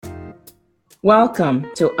Welcome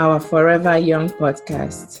to our Forever Young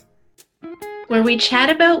podcast, where we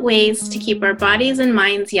chat about ways to keep our bodies and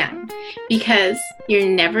minds young, because you're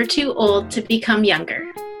never too old to become younger.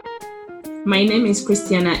 My name is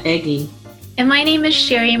Christiana Eggy. And my name is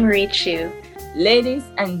Sherry Marie Chu. Ladies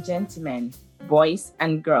and gentlemen, boys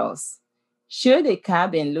and girls, should a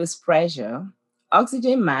cabin lose pressure,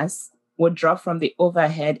 oxygen masks will drop from the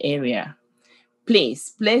overhead area. Please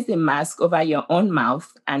place the mask over your own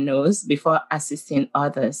mouth and nose before assisting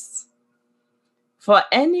others. For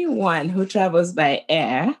anyone who travels by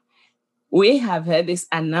air, we have heard this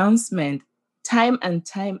announcement time and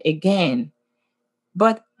time again.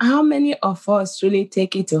 But how many of us truly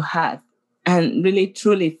take it to heart and really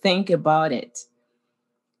truly think about it?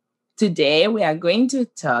 Today, we are going to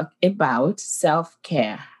talk about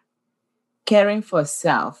self-care. Caring for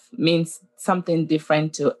self means something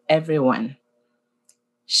different to everyone.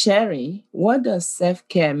 Sherry, what does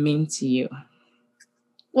self-care mean to you?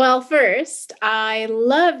 Well, first, I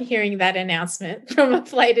love hearing that announcement from a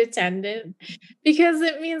flight attendant because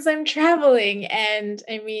it means I'm traveling. And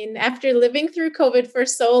I mean, after living through COVID for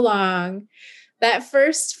so long, that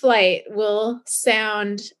first flight will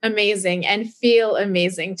sound amazing and feel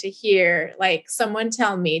amazing to hear, like someone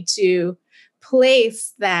tell me to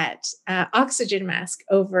place that oxygen mask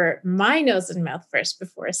over my nose and mouth first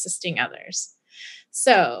before assisting others.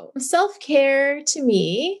 So self-care to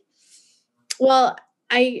me, well,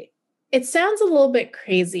 it sounds a little bit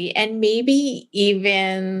crazy and maybe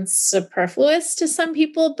even superfluous to some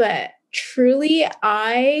people, but truly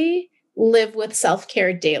I live with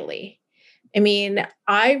self-care daily. I mean,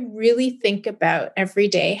 I really think about every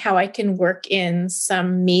day how I can work in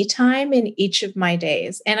some me time in each of my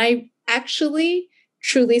days. And I actually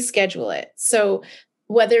truly schedule it. So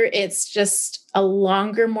whether it's just a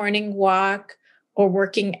longer morning walk or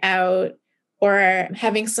working out or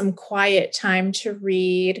having some quiet time to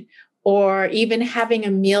read or even having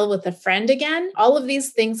a meal with a friend again, all of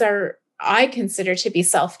these things I consider to be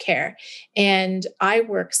self-care. And I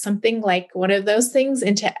work something like one of those things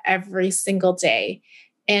into every single day.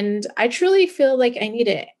 And I truly feel like I need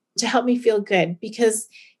it to help me feel good, because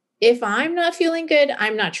if I'm not feeling good,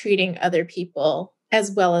 I'm not treating other people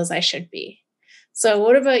as well as I should be. So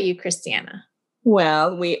what about you, Christiana?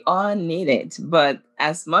 Well, we all need it, but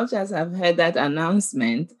as much as I've heard that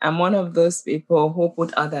announcement, I'm one of those people who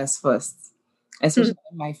put others first, especially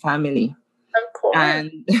my family. Of course.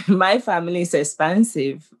 And my family is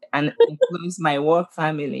expansive and includes my work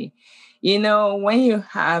family. You know, when you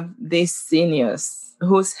have these seniors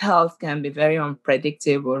whose health can be very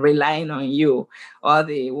unpredictable, relying on you, or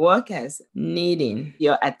the workers needing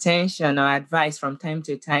your attention or advice from time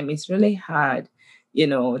to time, it's really hard,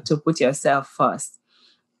 to put yourself first.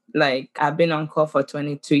 Like, I've been on call for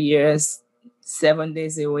 22 years, 7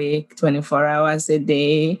 days a week, 24 hours a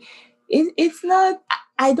day. It's not,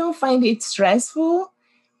 I don't find it stressful,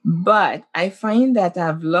 but I find that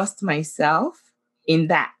I've lost myself in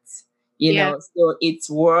that, so it's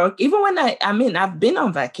work. Even when I've been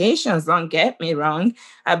on vacations, don't get me wrong.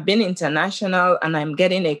 I've been international and I'm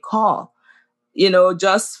getting a call,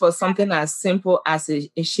 just for something as simple as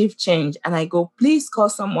a shift change. And I go, please call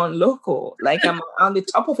someone local. Like I'm on the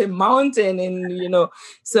top of a mountain and,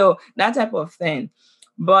 so that type of thing.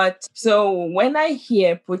 But so when I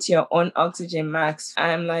hear put your own oxygen mask,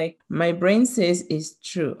 I'm like, my brain says it's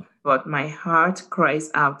true, but my heart cries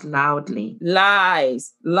out loudly.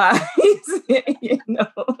 Lies,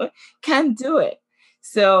 can't do it.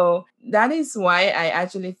 So that is why I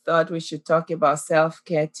actually thought we should talk about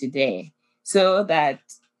self-care today, so that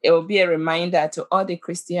it will be a reminder to all the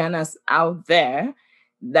Christianas out there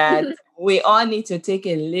that we all need to take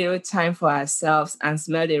a little time for ourselves and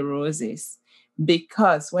smell the roses.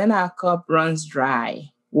 Because when our cup runs dry,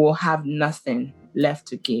 we'll have nothing left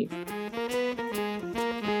to give.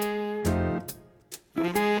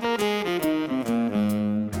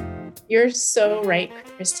 You're so right,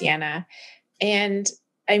 Christiana. And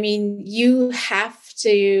I mean, you have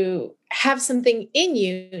to have something in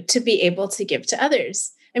you to be able to give to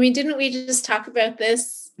others. I mean, didn't we just talk about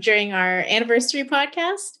this during our anniversary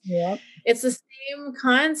podcast? Yeah. It's the same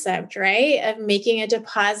concept, right? Of making a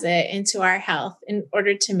deposit into our health in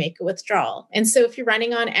order to make a withdrawal. And so if you're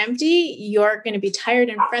running on empty, you're going to be tired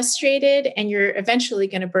and frustrated, and you're eventually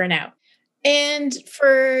going to burn out. And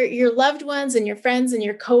for your loved ones and your friends and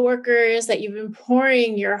your coworkers that you've been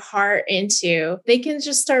pouring your heart into, they can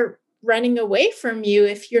just start running away from you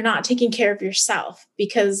if you're not taking care of yourself,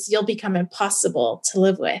 because you'll become impossible to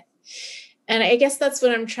live with. And I guess that's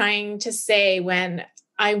what I'm trying to say when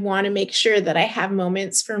I want to make sure that I have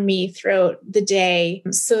moments for me throughout the day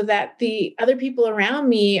so that the other people around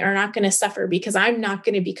me are not going to suffer, because I'm not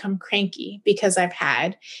going to become cranky because I've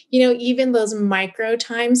had, even those micro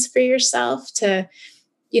times for yourself to,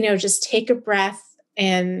 just take a breath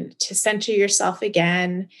and to center yourself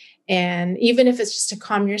again. And even if it's just to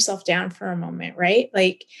calm yourself down for a moment, right?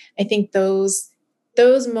 Like, I think those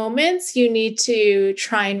moments you need to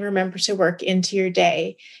try and remember to work into your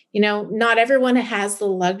day. Not everyone has the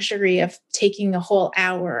luxury of taking a whole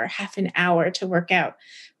hour or half an hour to work out,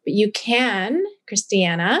 but you can,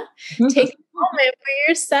 Christiana, take a moment for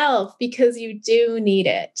yourself, because you do need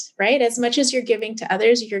it, right? As much as you're giving to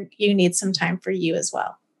others, you need some time for you as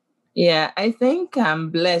well. Yeah, I think I'm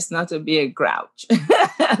blessed not to be a grouch.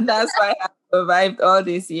 That's why I've survived all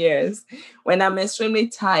these years. When I'm extremely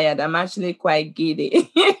tired, I'm actually quite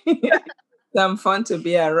giddy. So I'm fun to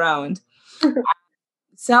be around.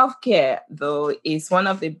 Self-care, though, is one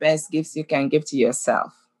of the best gifts you can give to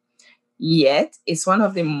yourself. Yet, it's one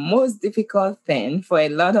of the most difficult things for a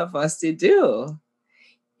lot of us to do.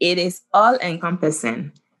 It is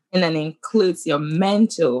all-encompassing, and it includes your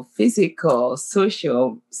mental, physical,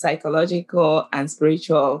 social, psychological, and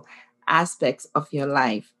spiritual aspects of your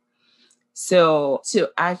life. So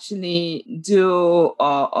to actually do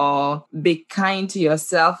or be kind to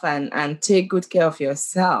yourself and take good care of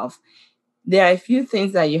yourself, there are a few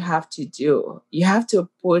things that you have to do. You have to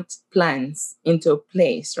put plans into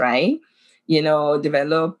place, right?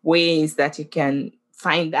 Develop ways that you can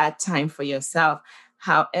find that time for yourself.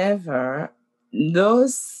 However,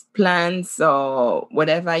 those plans or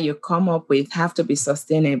whatever you come up with have to be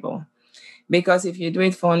sustainable. Because if you do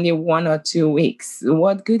it for only 1 or 2 weeks,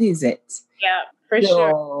 what good is it? Yeah, for sure.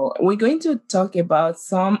 So we're going to talk about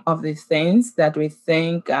some of the things that we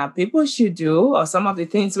think people should do, or some of the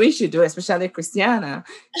things we should do, especially Christiana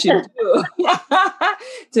should do,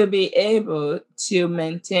 to be able to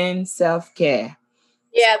maintain self-care.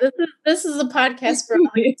 Yeah, this is a podcast for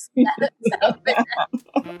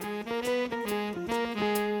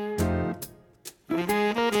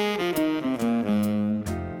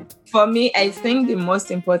For me, I think the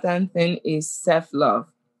most important thing is self-love.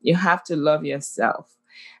 You have to love yourself,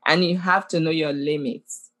 and you have to know your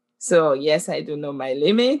limits. So yes, I do know my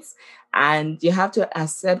limits, and you have to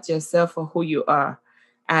accept yourself for who you are,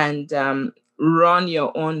 and run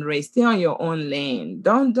your own race. Stay on your own lane.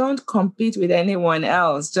 Don't compete with anyone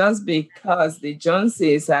else. Just because the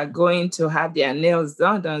Joneses are going to have their nails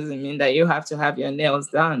done doesn't mean that you have to have your nails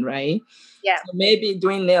done, right? Yeah. So maybe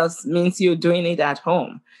doing nails means you doing it at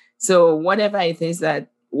home. So whatever it is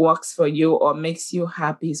that works for you or makes you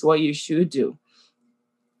happy is what you should do.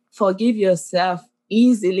 Forgive yourself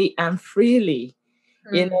easily and freely.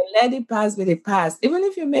 Let it pass with the past. Even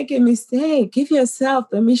if you make a mistake, give yourself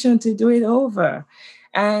permission to do it over.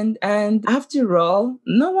 And after all,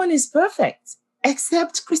 no one is perfect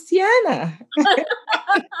except Christiana.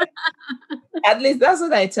 At least that's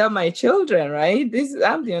what I tell my children, right?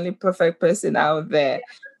 I'm the only perfect person out there.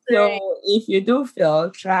 So if you do fail,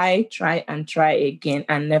 try again,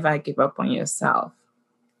 and never give up on yourself.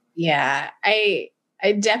 Yeah, I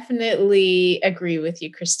definitely agree with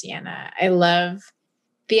you, Christiana. I love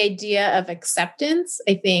the idea of acceptance.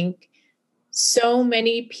 I think so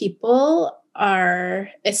many people are,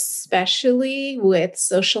 especially with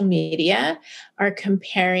social media, are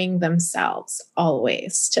comparing themselves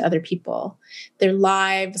always to other people, their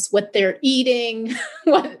lives, what they're eating,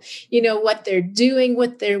 what they're doing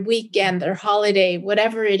with their weekend, their holiday,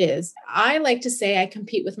 whatever it is. I like to say I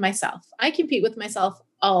compete with myself. I compete with myself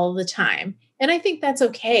all the time. And I think that's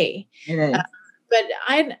okay.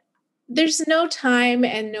 But there's no time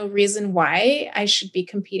and no reason why I should be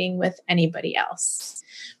competing with anybody else.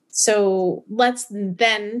 So let's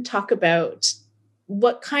then talk about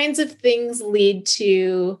what kinds of things lead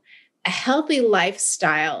to a healthy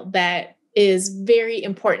lifestyle that is very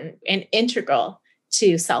important and integral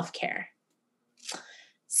to self-care.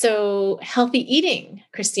 So healthy eating,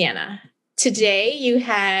 Christiana. Today you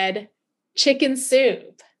had chicken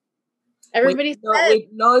soup. Everybody with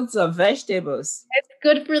loads of vegetables. It's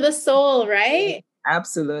good for the soul, right?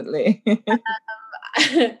 Absolutely.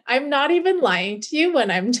 I'm not even lying to you when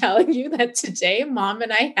I'm telling you that today Mom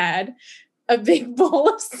and I had a big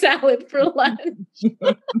bowl of salad for lunch.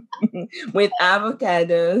 With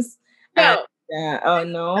avocados. No. Oh,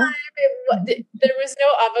 no? There was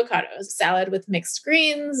no avocados. Salad with mixed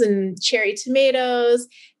greens and cherry tomatoes.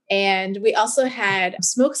 And we also had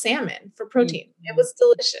smoked salmon for protein. It was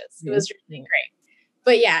delicious. It was really great.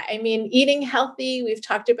 But yeah, I mean, eating healthy, we've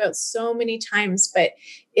talked about so many times, but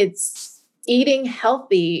it's eating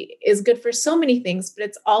healthy is good for so many things, but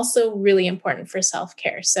it's also really important for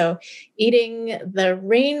self-care. So eating the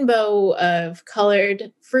rainbow of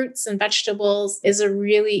colored fruits and vegetables is a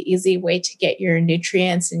really easy way to get your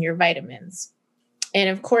nutrients and your vitamins. And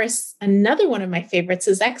of course, another one of my favorites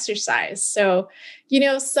is exercise. So,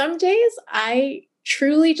 some days I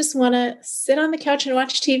truly just want to sit on the couch and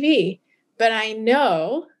watch TV, but I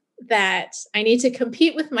know that I need to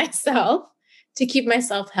compete with myself to keep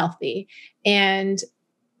myself healthy. And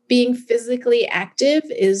being physically active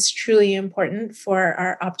is truly important for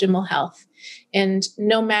our optimal health. And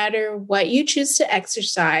no matter what you choose to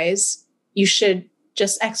exercise, you should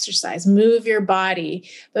just exercise, move your body,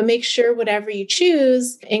 but make sure whatever you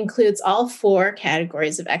choose includes all 4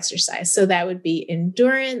 categories of exercise. So that would be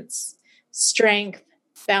endurance, strength,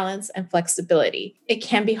 balance, and flexibility. It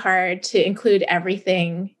can be hard to include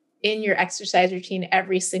everything in your exercise routine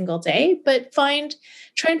every single day, but try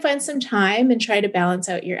and find some time and try to balance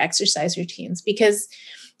out your exercise routines because,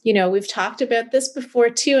 we've talked about this before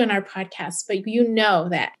too in our podcast, but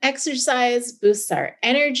that exercise boosts our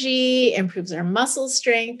energy, improves our muscle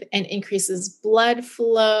strength, and increases blood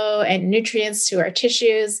flow and nutrients to our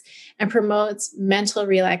tissues and promotes mental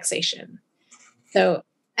relaxation. So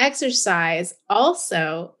exercise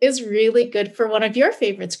also is really good for one of your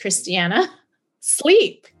favorites, Christiana,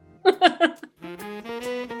 sleep.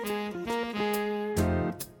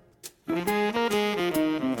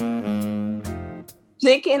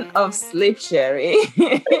 Speaking of sleep, Sherry,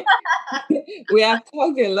 we have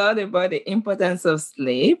talked a lot about the importance of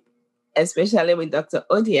sleep, especially with Dr.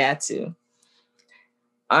 Odiatu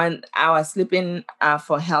on our Sleeping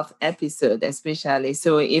for Health episode, especially.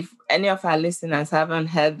 So if any of our listeners haven't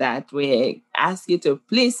heard that, we ask you to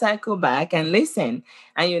please cycle back and listen,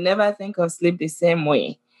 and you never think of sleep the same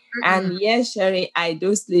way. Mm-hmm. And yes, Sherry, I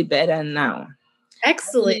do sleep better now.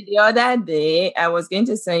 Excellent. Actually, the other day, I was going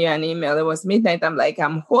to send you an email. It was midnight. I'm like,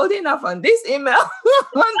 I'm holding off on this email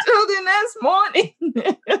until the next morning.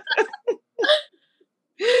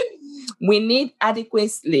 We need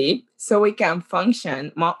adequate sleep so we can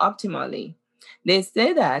function more optimally. They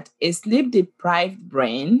say that a sleep-deprived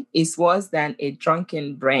brain is worse than a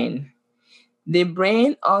drunken brain. The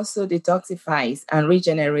brain also detoxifies and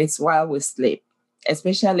regenerates while we sleep,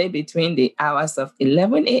 especially between the hours of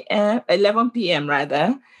 11 p.m.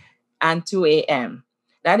 and 2 a.m.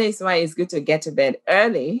 That is why it's good to get to bed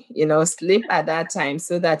early, sleep at that time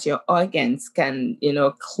so that your organs can,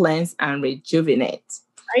 cleanse and rejuvenate.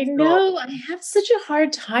 I know. I have such a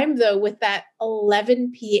hard time, though, with that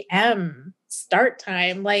 11 p.m. start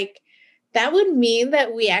time. Like, that would mean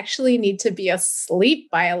that we actually need to be asleep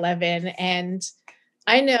by 11. And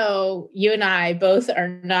I know you and I both are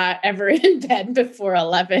not ever in bed before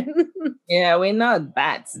 11. Yeah, we're not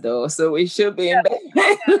bats, though, so we should be in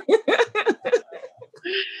bed.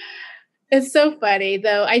 It's so funny,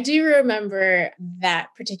 though. I do remember that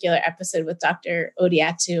particular episode with Dr.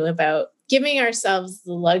 Odiatu about giving ourselves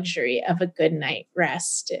the luxury of a good night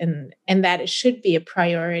rest and that it should be a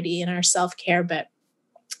priority in our self-care. But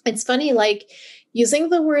it's funny, like using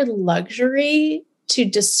the word luxury to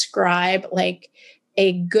describe like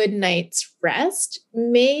a good night's rest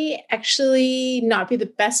may actually not be the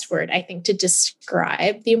best word, I think, to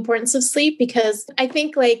describe the importance of sleep, because I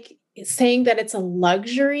think like saying that it's a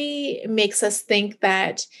luxury makes us think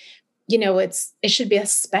that, it should be a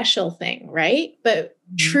special thing, right? But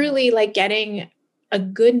truly, like getting a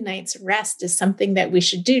good night's rest is something that we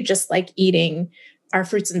should do, just like eating our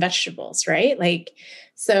fruits and vegetables, right? Like,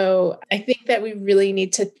 so I think that we really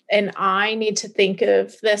need to, and I need to think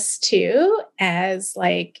of this too as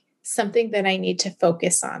like something that I need to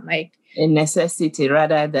focus on, like a necessity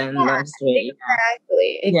rather than luxury.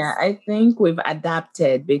 Exactly. Yeah, I think we've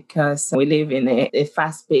adapted because we live in a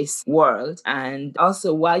fast-paced world. And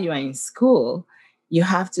also while you are in school, you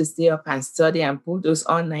have to stay up and study and pull those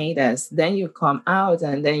all-nighters. Then you come out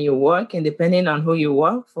and then you work, and depending on who you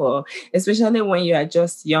work for, especially when you are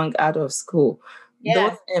just young out of school,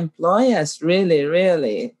 those employers really,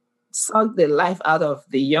 really suck the life out of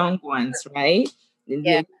the young ones, right?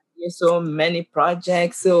 Yeah. So many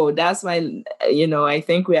projects. So that's why, I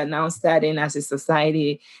think we are now starting as a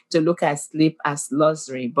society to look at sleep as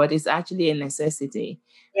luxury, but it's actually a necessity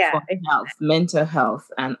for health, mental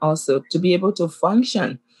health, and also to be able to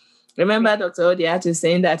function. Remember Dr. Odiatu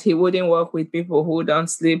saying that he wouldn't work with people who don't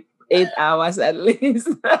sleep 8 hours at least.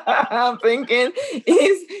 I'm thinking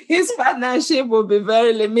his partnership will be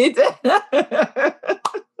very limited.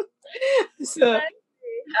 So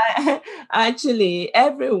actually,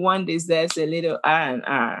 everyone deserves a little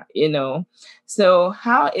R&R, So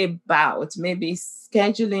how about maybe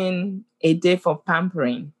scheduling a day for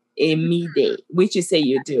pampering, a me day, which you say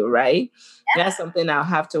you do, right? That's something I'll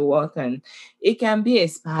have to work on. It can be a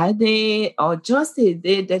spa day or just a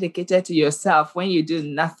day dedicated to yourself when you do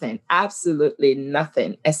nothing, absolutely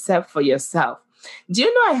nothing except for yourself. Do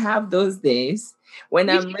you know I have those days when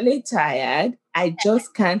You I'm really tired, I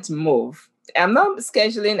just can't move. I'm not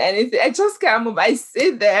scheduling anything. I just can't move. I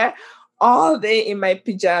sit there all day in my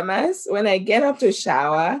pajamas. When I get up to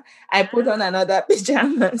shower, I put on another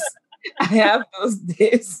pajamas. I have those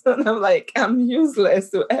days, and I'm like, I'm useless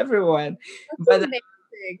to everyone. That's But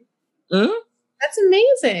amazing. hmm? That's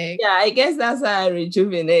amazing. Yeah, I guess that's how I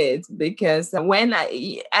rejuvenate because when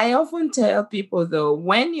I often tell people though,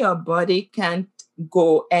 when your body can't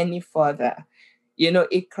go any further,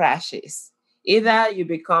 it crashes. Either you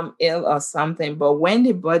become ill or something, but when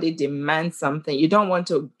the body demands something, you don't want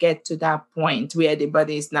to get to that point where the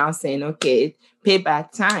body is now saying, okay,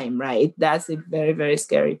 payback time, right? That's a very, very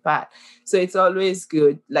scary part. So it's always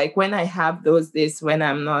good. Like when I have those days when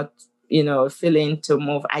I'm not, feeling to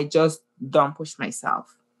move, I just don't push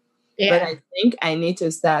myself. But Yeah. I think I need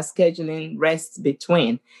to start scheduling rests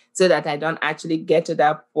between so that I don't actually get to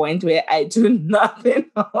that point where I do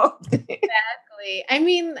nothing all day. Exactly. I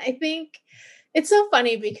mean, I think it's so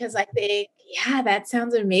funny because I think, yeah, that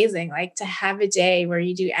sounds amazing. Like to have a day where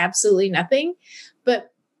you do absolutely nothing.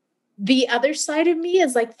 But the other side of me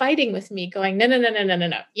is like fighting with me, going, no, no, no, no, no, no,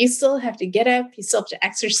 no. You still have to get up. You still have to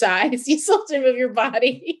exercise. You still have to move your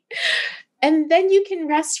body. And then you can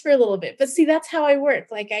rest for a little bit. But see, that's how I work.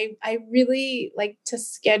 Like I really like to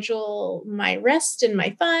schedule my rest and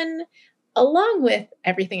my fun along with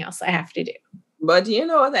everything else I have to do. But you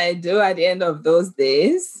know what I do at the end of those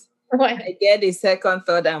days? What? I get the second,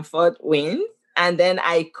 third, and fourth win, and then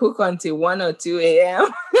I cook until 1 or 2 a.m.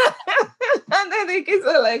 And then the kids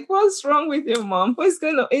are like, what's wrong with you, mom? Who's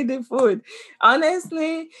going to eat the food?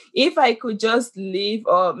 Honestly, if I could just leave,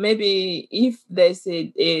 or maybe if there's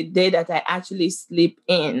a day that I actually sleep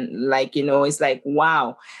in, like, it's like,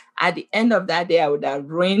 wow. At the end of that day, I would have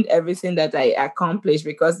ruined everything that I accomplished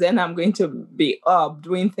because then I'm going to be up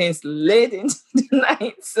doing things late into the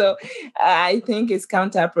night. So I think it's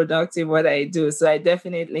counterproductive what I do. So I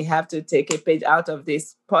definitely have to take a page out of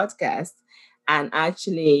this podcast and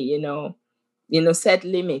actually, set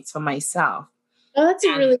limits for myself. Oh, that's a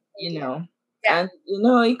And, really good idea. Yeah. and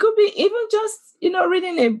it could be even just,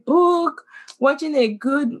 reading a book, watching a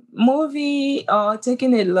good movie, or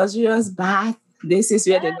taking a luxurious bath. This is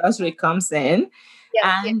where the luxury comes in.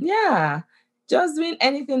 Yeah. And yeah, just doing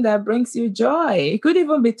anything that brings you joy. It could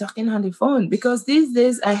even be talking on the phone because these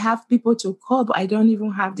days I have people to call, but I don't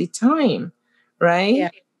even have the time. Right. Yeah.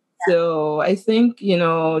 So I think,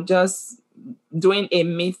 just doing a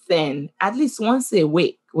me thing at least once a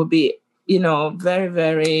week would be, very,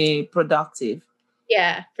 very productive.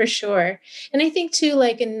 Yeah, for sure. And I think too,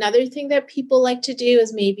 like another thing that people like to do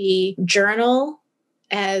is maybe journal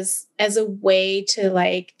as a way to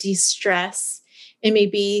like de-stress and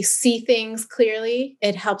maybe see things clearly.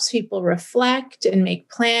 It helps people reflect and make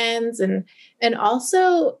plans, and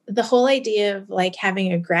also the whole idea of like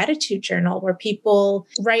having a gratitude journal where people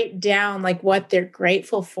write down like what they're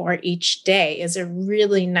grateful for each day is a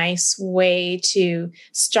really nice way to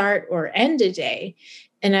start or end a day.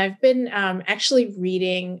 And I've been actually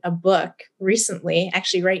reading a book recently.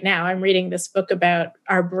 Actually, right now, I'm reading this book about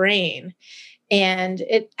our brain. And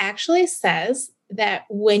it actually says that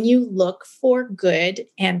when you look for good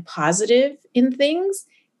and positive in things,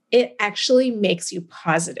 it actually makes you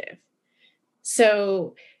positive.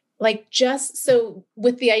 So,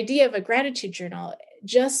 with the idea of a gratitude journal,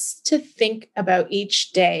 just to think about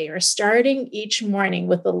each day or starting each morning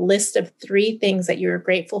with a list of 3 things that you're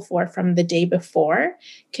grateful for from the day before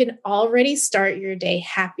can already start your day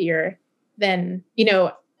happier than,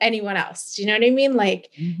 anyone else. Do you know what I mean? Like,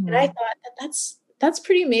 and I thought that's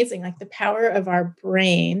pretty amazing. Like the power of our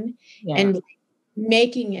brain and like,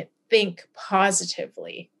 making it think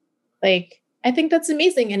positively. Like, I think that's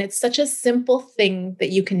amazing. And it's such a simple thing that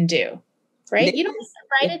you can do, right? You don't have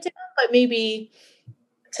to write it down, but maybe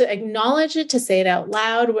to acknowledge it, to say it out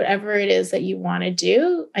loud, whatever it is that you want to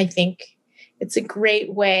do. I think it's a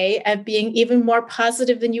great way of being even more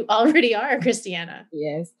positive than you already are, Christiana.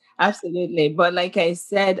 Yes, absolutely. But like I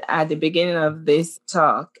said at the beginning of this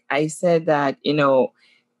talk, I said that,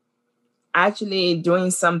 actually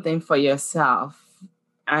doing something for yourself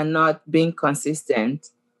and not being consistent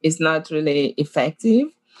is not really effective.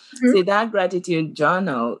 Mhm. See, that gratitude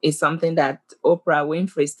journal is something that Oprah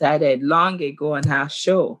Winfrey started long ago on her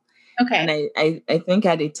show. And Okay. I think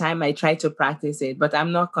at the time I tried to practice it, but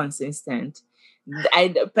I'm not consistent.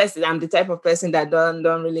 I'm the type of person that don't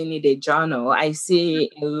really need a journal. I see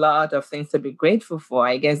a lot of things to be grateful for.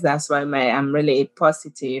 I guess that's why I'm really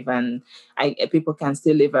positive, and people can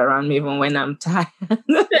still live around me even when I'm tired.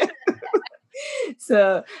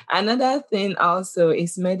 So another thing also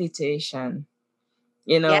is meditation.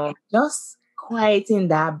 Yeah. Just quieting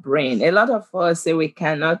that brain. A lot of us say we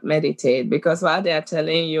cannot meditate because while they are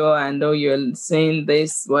telling you, and though you're saying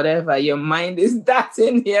this, whatever, your mind is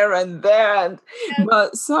darting here and there.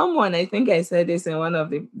 But someone, I think I said this in one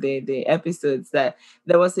of the episodes, that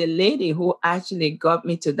there was a lady who actually got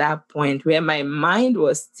me to that point where my mind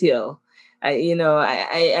was still.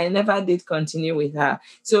 I never did continue with her.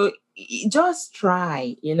 So just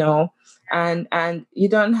try, and you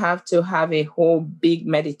don't have to have a whole big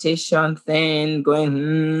meditation thing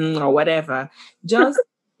going or whatever. Just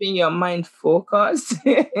keeping your mind focused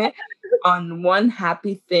on one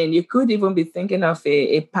happy thing. You could even be thinking of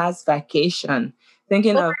a past vacation,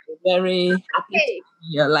 thinking Or of a very happy time cake,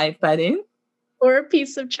 in your life. Pardon? or a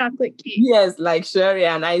piece of chocolate cake. Yes, like sherry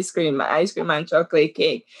and ice cream and chocolate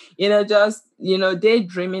cake. Just,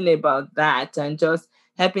 daydreaming about that and just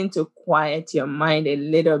helping to quiet your mind a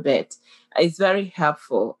little bit. It's very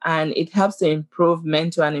helpful, and it helps to improve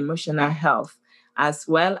mental and emotional health as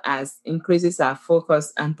well as increases our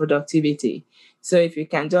focus and productivity. So if you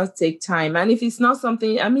can just take time, and if it's not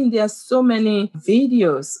something, there are so many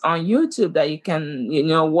videos on YouTube that you can,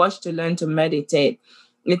 watch to learn to meditate.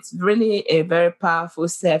 It's really a very powerful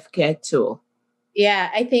self-care tool.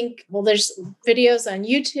 Yeah, I think, there's videos on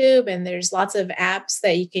YouTube and there's lots of apps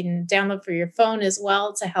that you can download for your phone as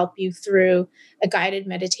well to help you through a guided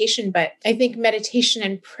meditation. But I think meditation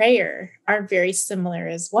and prayer are very similar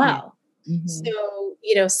as well. Mm-hmm. So,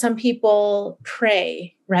 some people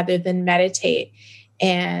pray rather than meditate.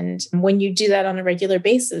 And when you do that on a regular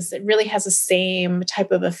basis, it really has the same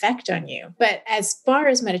type of effect on you. But as far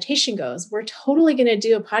as meditation goes, we're totally going to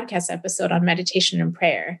do a podcast episode on meditation and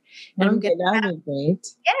prayer. And that'd be great.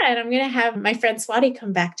 Yeah, and I'm going to have my friend Swati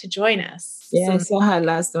come back to join us. Yeah, I saw her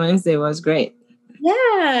last Wednesday. It was great.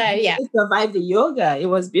 Yeah. She survived the yoga. It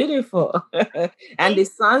was beautiful. And the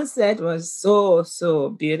sunset was so, so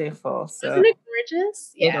beautiful. So, wasn't it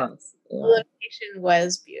gorgeous? Yeah. It was. The location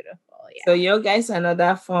was beautiful. Yeah. So yoga is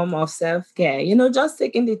another form of self-care. Just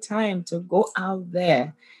taking the time to go out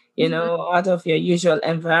there, out of your usual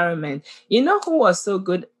environment. Who was so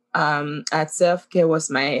good at self-care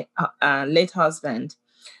was my late husband.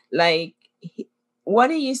 Like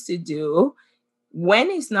what he used to do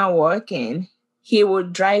when he's not working, he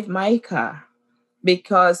would drive my car,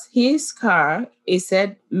 because his car, he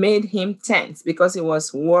said, made him tense because it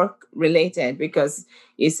was work related, because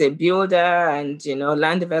he's a builder and,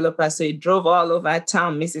 land developer. So he drove all over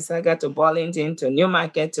town, Mississauga to Burlington to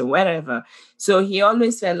Newmarket to wherever. So he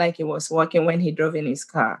always felt like he was working when he drove in his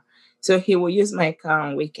car. So he would use my car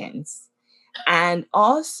on weekends. And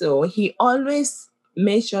also he always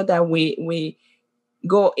made sure that we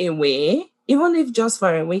go away, even if just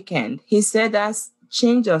for a weekend. He said that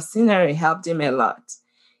change of scenery helped him a lot.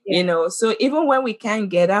 Yeah. So even when we can't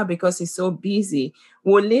get out because he's so busy,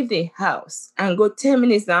 we'll leave the house and go 10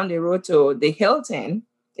 minutes down the road to the Hilton.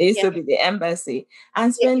 It used to be the embassy,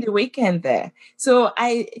 and spend the weekend there. So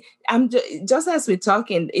I'm just as we're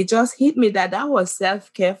talking, it just hit me that was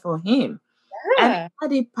self-care for him. Yeah. And he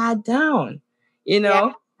had it pat down,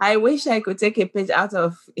 I wish I could take a page out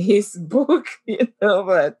of his book,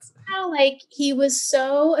 but like he was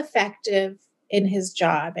so effective in his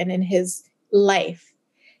job and in his life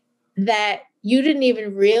that you didn't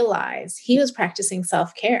even realize he was practicing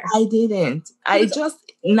self-care. I didn't. I just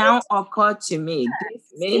now occurred to me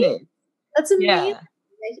this minute. That's amazing. Yeah.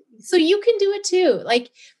 So you can do it too. Like,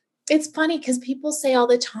 it's funny because people say all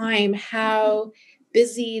the time how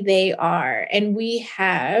busy they are, and we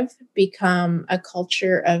have become a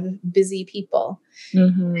culture of busy people.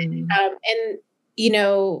 Mm-hmm.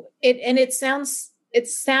 And it sounds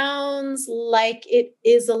like it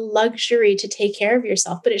is a luxury to take care of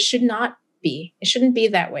yourself, but it should not be. It shouldn't be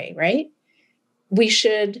that way, right? We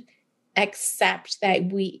should accept that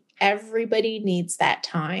everybody needs that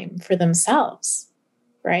time for themselves,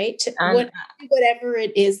 right? Whatever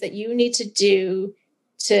it is that you need to do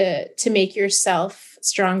to make yourself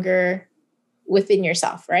stronger within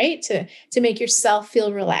yourself, right? To make yourself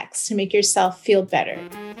feel relaxed, to make yourself feel better.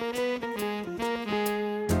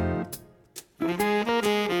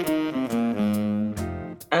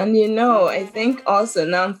 And I think also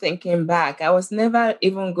now I'm thinking back, I was never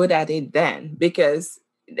even good at it then, because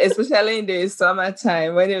especially in the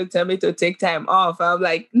summertime when they would tell me to take time off, I'm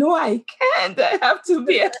like, no, I can't. I have to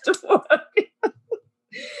be at work.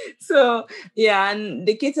 So yeah, and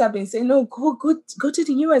the kids have been saying, no, go to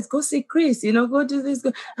the US, go see Chris, go do this.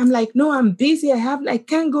 Go. I'm like, no, I'm busy. I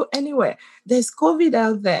can't go anywhere. There's COVID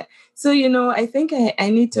out there. So, I think I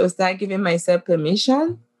need to start giving myself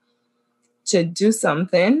permission to do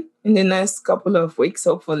something in the next couple of weeks,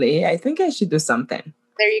 hopefully. I think I should do something.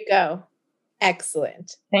 There you go.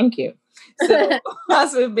 Excellent. Thank you. So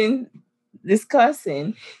as we've been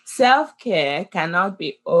discussing, self-care cannot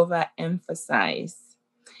be overemphasized.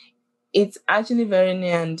 It's actually very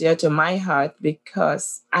near and dear to my heart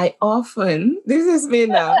because this is me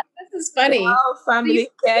now. This is funny. All family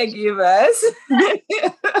caregivers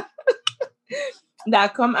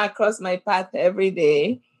that come across my path every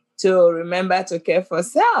day to remember to care for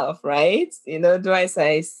self, right? Do as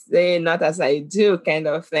I say, not as I do kind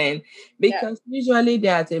of thing. Because usually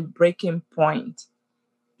they're at a breaking point.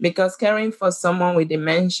 Because caring for someone with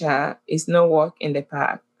dementia is no walk in the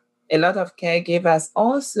park. A lot of caregivers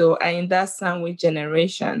also are in that sandwich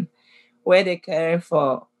generation where they're caring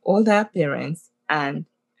for older parents and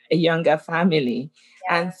a younger family.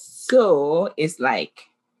 Yeah. And so it's like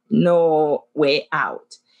no way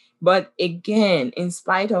out. But again, in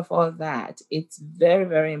spite of all that, it's very,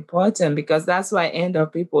 very important because that's why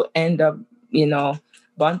people end up,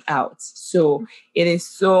 burnt out. So it is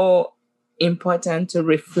so important to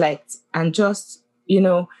reflect and just,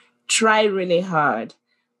 try really hard.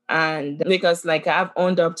 And because I've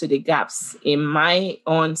owned up to the gaps in my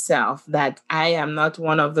own self that I am not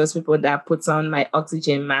one of those people that puts on my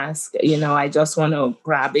oxygen mask. I just want to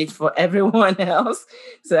grab it for everyone else.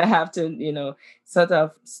 So I have to, sort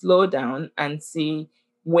of slow down and see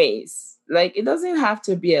ways. It doesn't have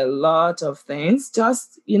to be a lot of things.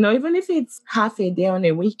 Just, even if it's half a day on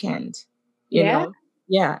a weekend,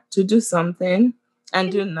 to do something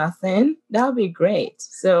and do nothing, that would be great.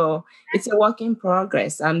 So it's a work in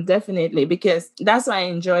progress. I'm definitely, because that's why I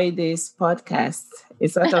enjoy this podcast.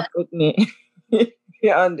 It sort of put me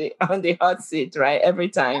on the hot seat, right? Every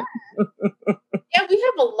time. Yeah, we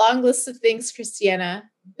have a long list of things, Christiana.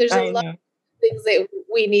 There's a lot of things that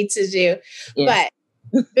we need to do. Yes.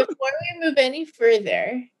 But before we move any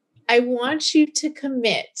further, I want you to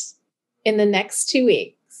commit in the next 2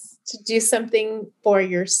 weeks to do something for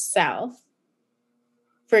yourself.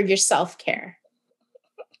 For your self-care.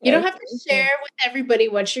 You don't have to share with everybody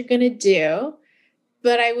what you're going to do,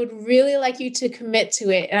 but I would really like you to commit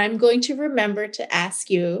to it. And I'm going to remember to ask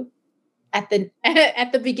you at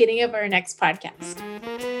the beginning of our next podcast.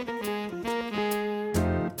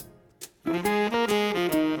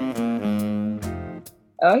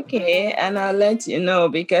 Okay, and I'll let you know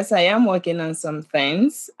because I am working on some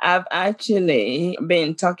things. I've actually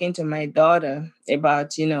been talking to my daughter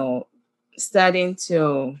about, starting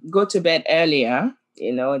to go to bed earlier.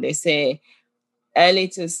 They say early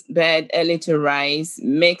to bed, early to rise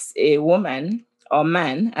makes a woman or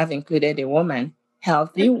man, I've included a woman,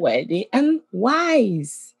 healthy, worthy, and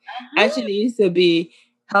wise. Uh-huh. Actually, it used to be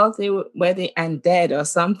healthy, worthy, and dead or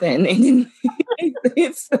something.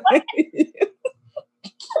 It's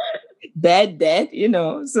dead,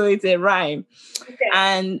 so it's a rhyme. Okay.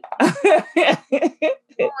 And oh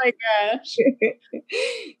my gosh.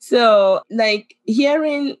 So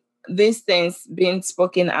hearing these things being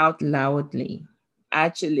spoken out loudly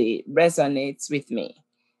actually resonates with me.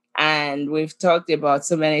 And we've talked about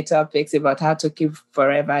so many topics about how to keep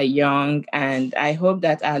forever young. And I hope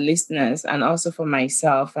that our listeners, and also for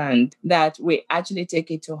myself, and that we actually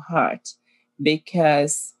take it to heart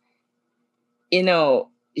because,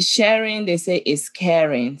 sharing, they say, is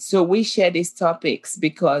caring. So we share these topics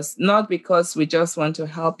not because we just want to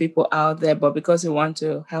help people out there, but because we want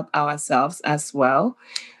to help ourselves as well.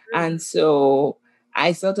 And so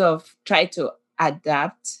I sort of try to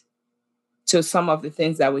adapt to some of the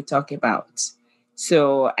things that we talk about.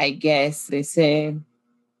 So I guess they say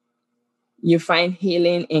you find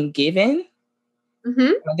healing in giving.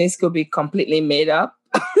 Mm-hmm. This could be completely made up.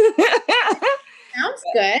 Sounds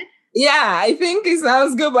good. Yeah, I think it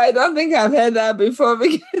sounds good, but I don't think I've heard that before.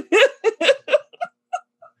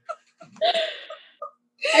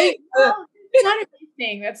 Not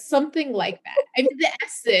everything. That's something like that. I mean, the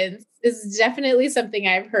essence is definitely something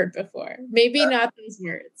I've heard before. Maybe not those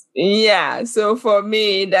words. Yeah. So for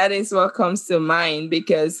me, that is what comes to mind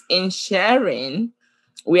because in sharing,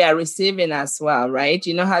 we are receiving as well, right?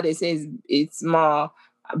 You know how they say it's more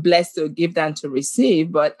blessed to give than to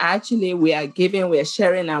receive, but actually we are giving, we're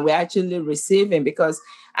sharing, and we're actually receiving because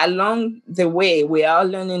along the way we are all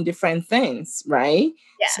learning different things, right?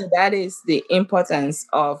 Yeah. So that is the importance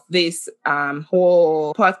of this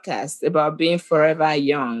whole podcast about being forever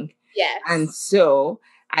young. Yes. And so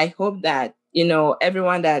I hope that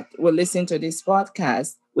everyone that will listen to this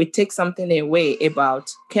podcast, we take something away about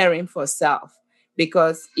caring for self.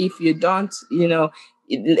 Because if you don't,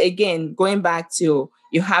 again, going back to,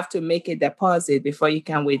 you have to make a deposit before you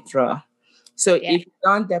can withdraw. So if you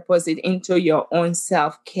don't deposit into your own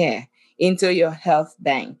self-care, into your health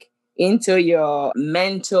bank, into your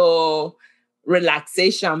mental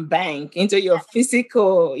relaxation bank, into your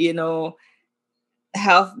physical,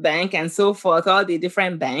 health bank and so forth, all the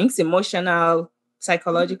different banks, emotional,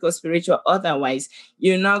 psychological, spiritual, otherwise,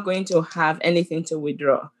 you're not going to have anything to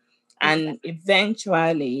withdraw. And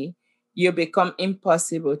eventually you become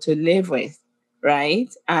impossible to live with, right?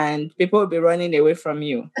 And people will be running away from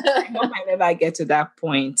you. I hope I never get to that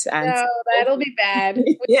point. And no, that'll be bad.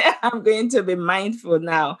 Yeah, I'm going to be mindful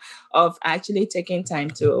now of actually taking time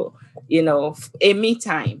to, a me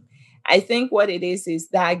time. I think what it is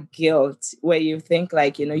that guilt where you think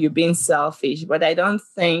like, you're being selfish, but I don't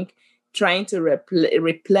think trying to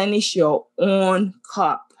replenish your own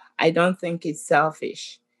cup, I don't think it's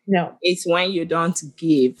selfish. No. It's when you don't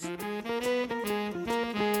give.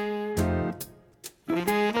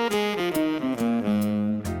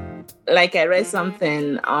 Like I read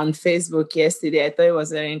something on Facebook yesterday. I thought it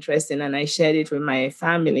was very interesting and I shared it with my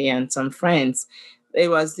family and some friends. It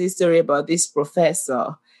was this story about this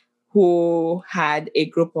professor who had a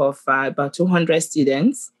group of about 200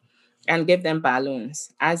 students and gave them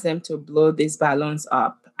balloons, asked them to blow these balloons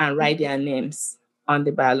up and write their names on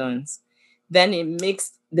the balloons. Then he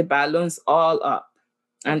mixed the balloons all up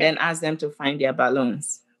and then asked them to find their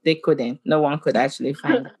balloons. They couldn't. No one could actually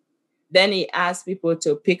find them. Then he asked people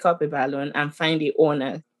to pick up a balloon and find the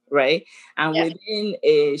owner, right? And within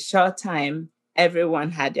a short time,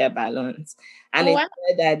 everyone had their balloons. And it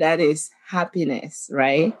said that is happiness,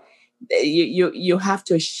 right? You have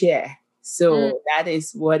to share. So that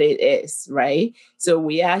is what it is, right? So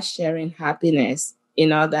we are sharing happiness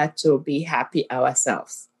in order to be happy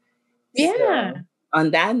ourselves. Yeah. So,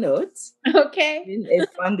 on that note, a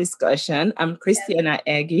fun discussion. I'm Christiana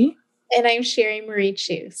Eggy. And I'm Sherry Marie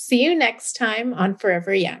Chu. See you next time on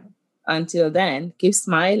Forever Young. Until then, keep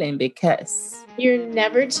smiling because you're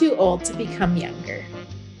never too old to become younger.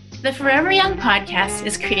 The Forever Young podcast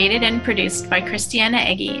is created and produced by Christiana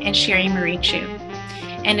Eggy and Sherry Marie Chu,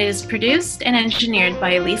 and it is produced and engineered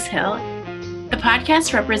by Elise Hill. The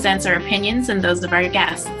podcast represents our opinions and those of our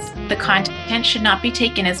guests. The content should not be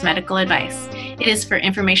taken as medical advice. It is for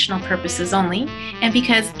informational purposes only, and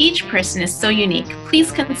because each person is so unique,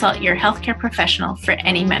 please consult your healthcare professional for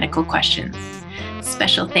any medical questions.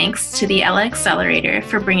 Special thanks to the Ella Accelerator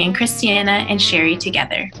for bringing Christiana and Sherry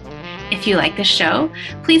together. If you like the show,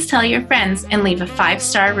 please tell your friends and leave a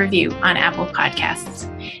 5-star review on Apple Podcasts.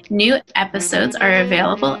 New episodes are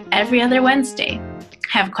available every other Wednesday.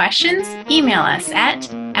 Have questions? Email us at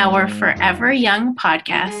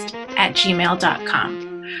ourforeveryoungpodcast@gmail.com.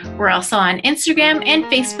 We're also on Instagram and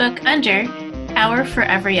Facebook under Our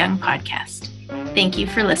Forever Young Podcast. Thank you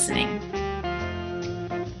for listening.